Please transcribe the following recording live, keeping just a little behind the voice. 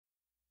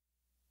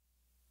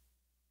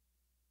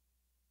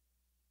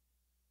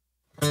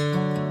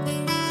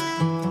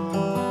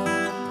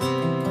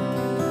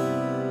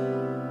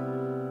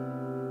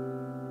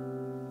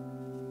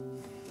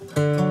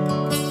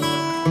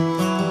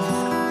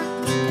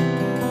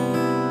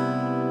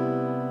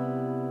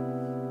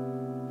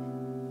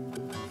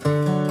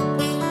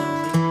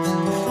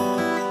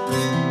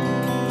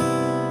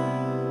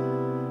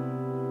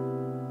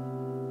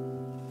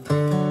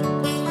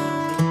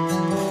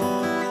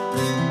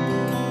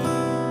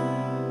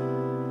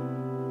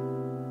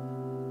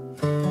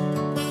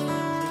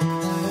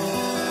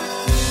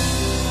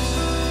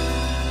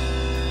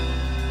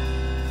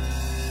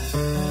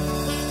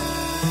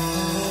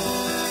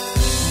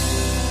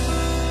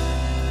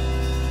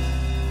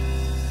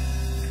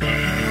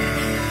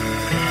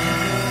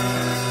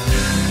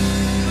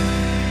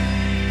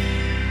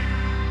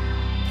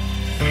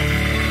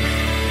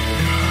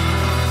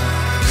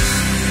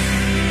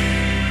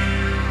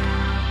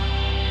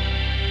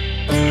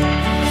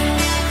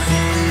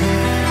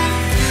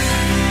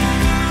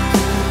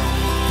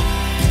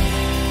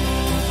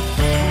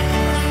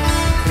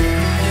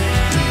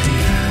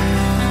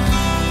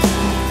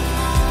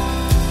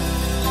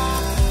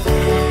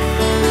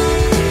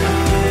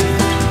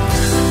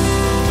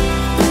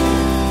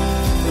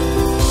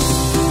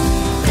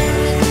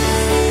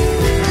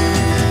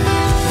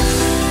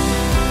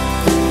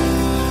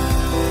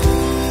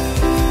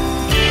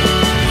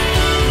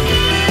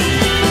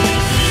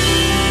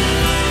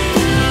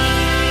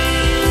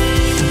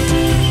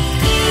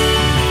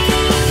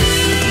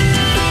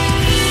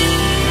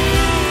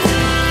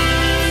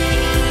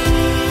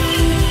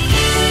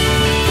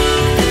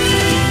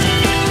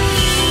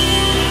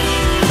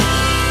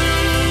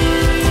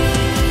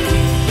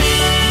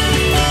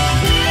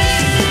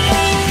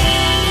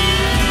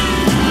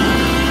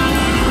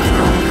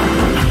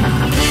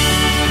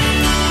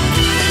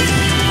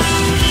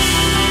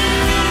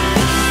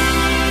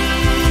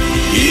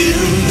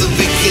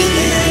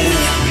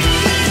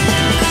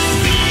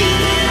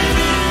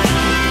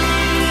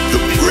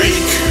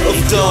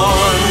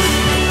dawn.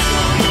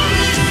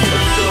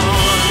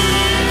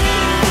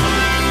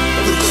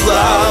 The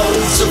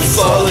clouds are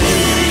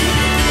falling,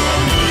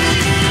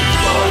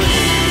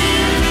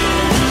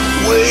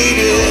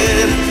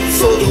 waiting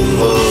for the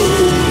moment.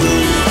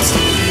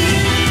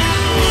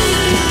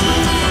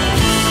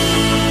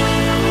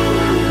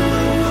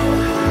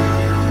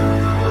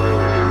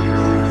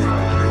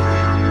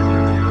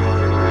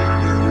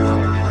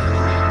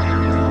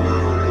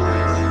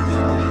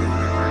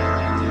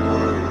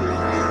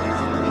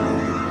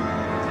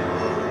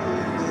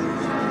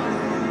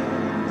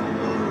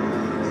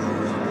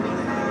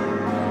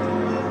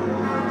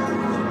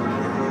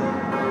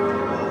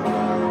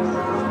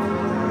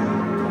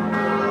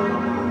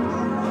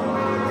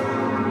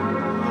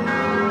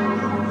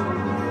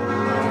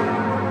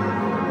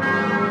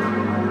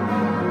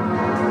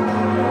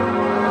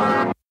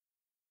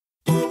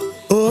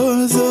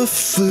 The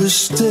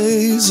first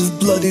days of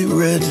bloody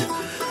red,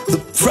 the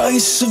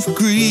price of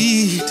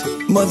greed,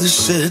 mother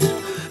said,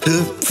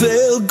 her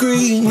pale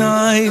green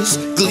eyes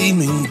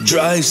gleaming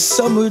dry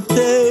summer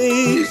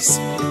days,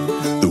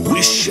 the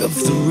wish of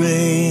the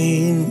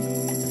rain.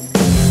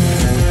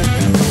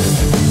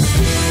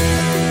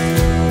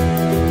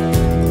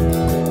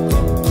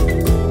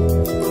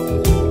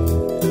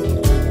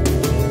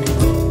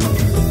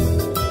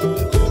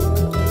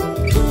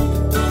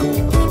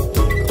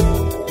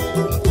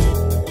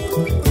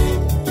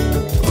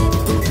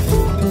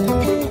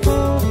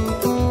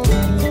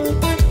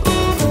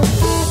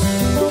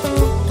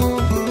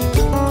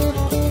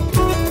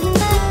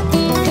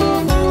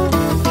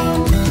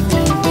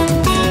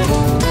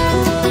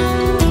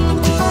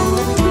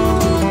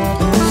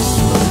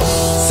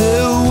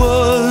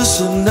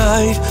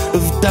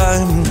 Of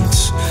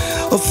diamonds,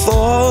 a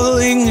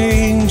falling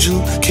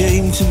angel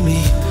came to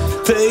me,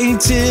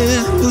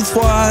 painted with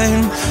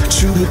wine,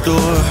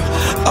 troubadour.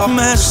 Our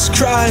masks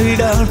cried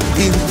out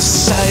in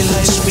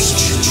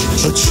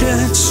silence, a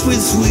chance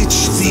with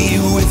which thee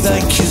with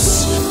thy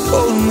kiss,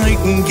 O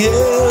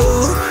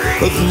nightingale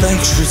of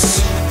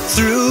nitrous.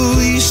 Through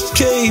east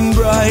came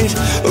bright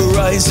a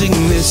rising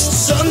mist,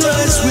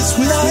 sunrise with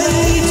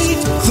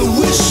night, the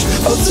wish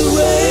of the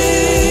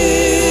rain.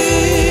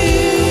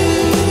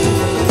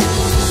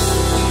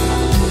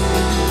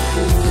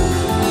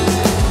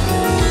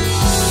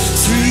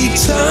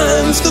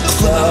 Times the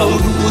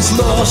cloud was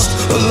lost,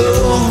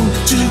 alone.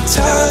 2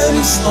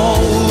 times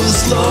all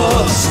was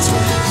lost.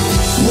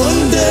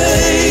 One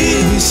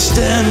day we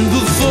stand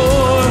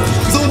before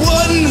the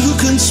one who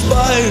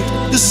conspired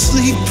to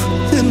sleep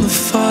in the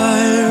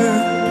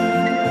fire.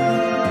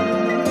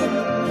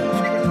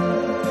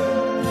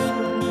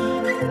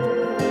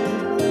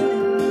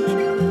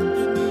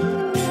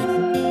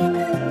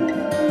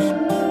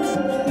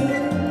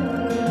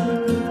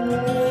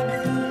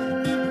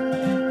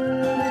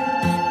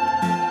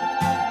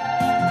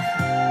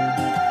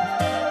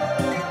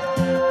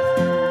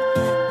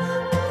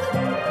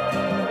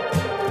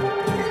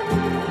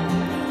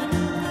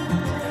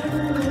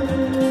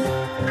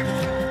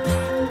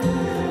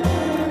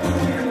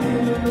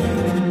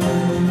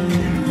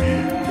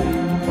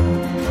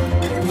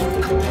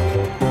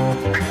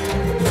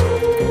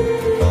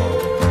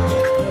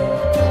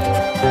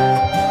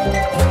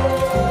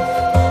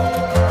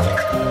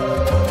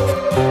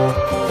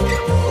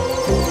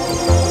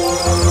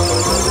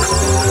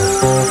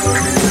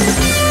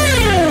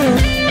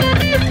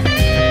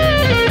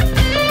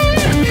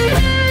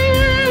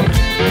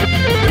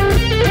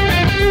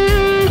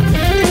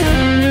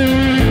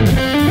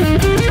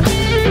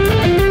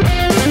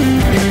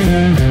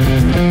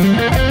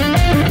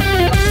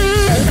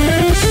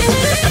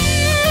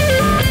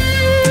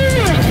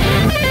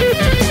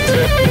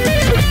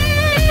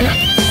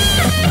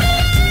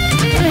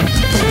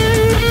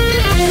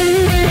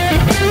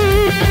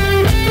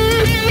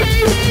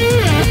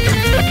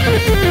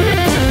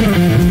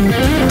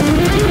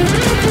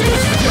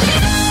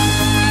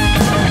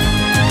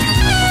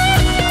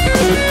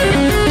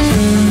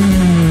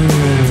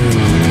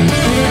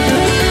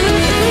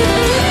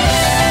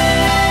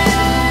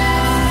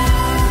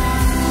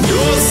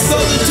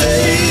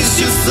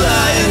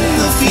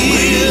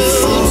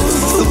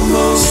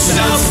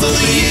 South of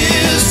the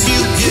years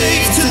you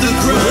gave to the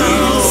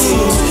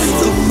ground,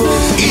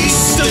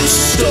 eastern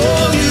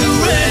storm you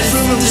ran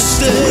from the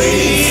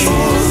stain,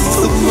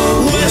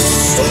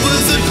 west over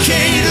the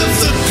gate of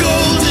the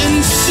golden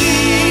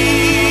sea,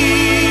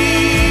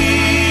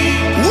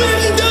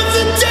 wind of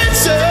the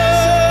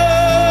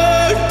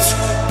desert,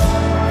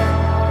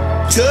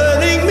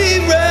 turning me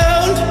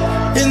round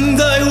in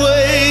thy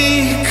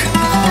wake.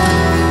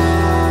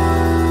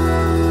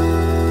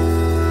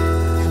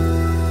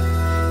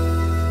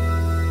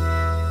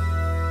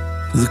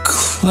 The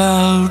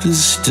cloud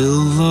is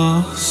still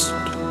lost.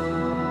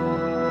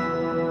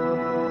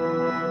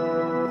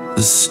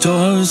 The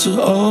stars are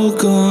all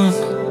gone.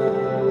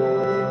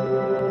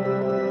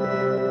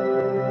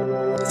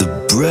 The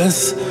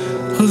breath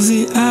of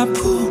the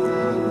apple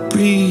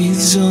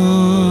breathes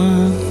on.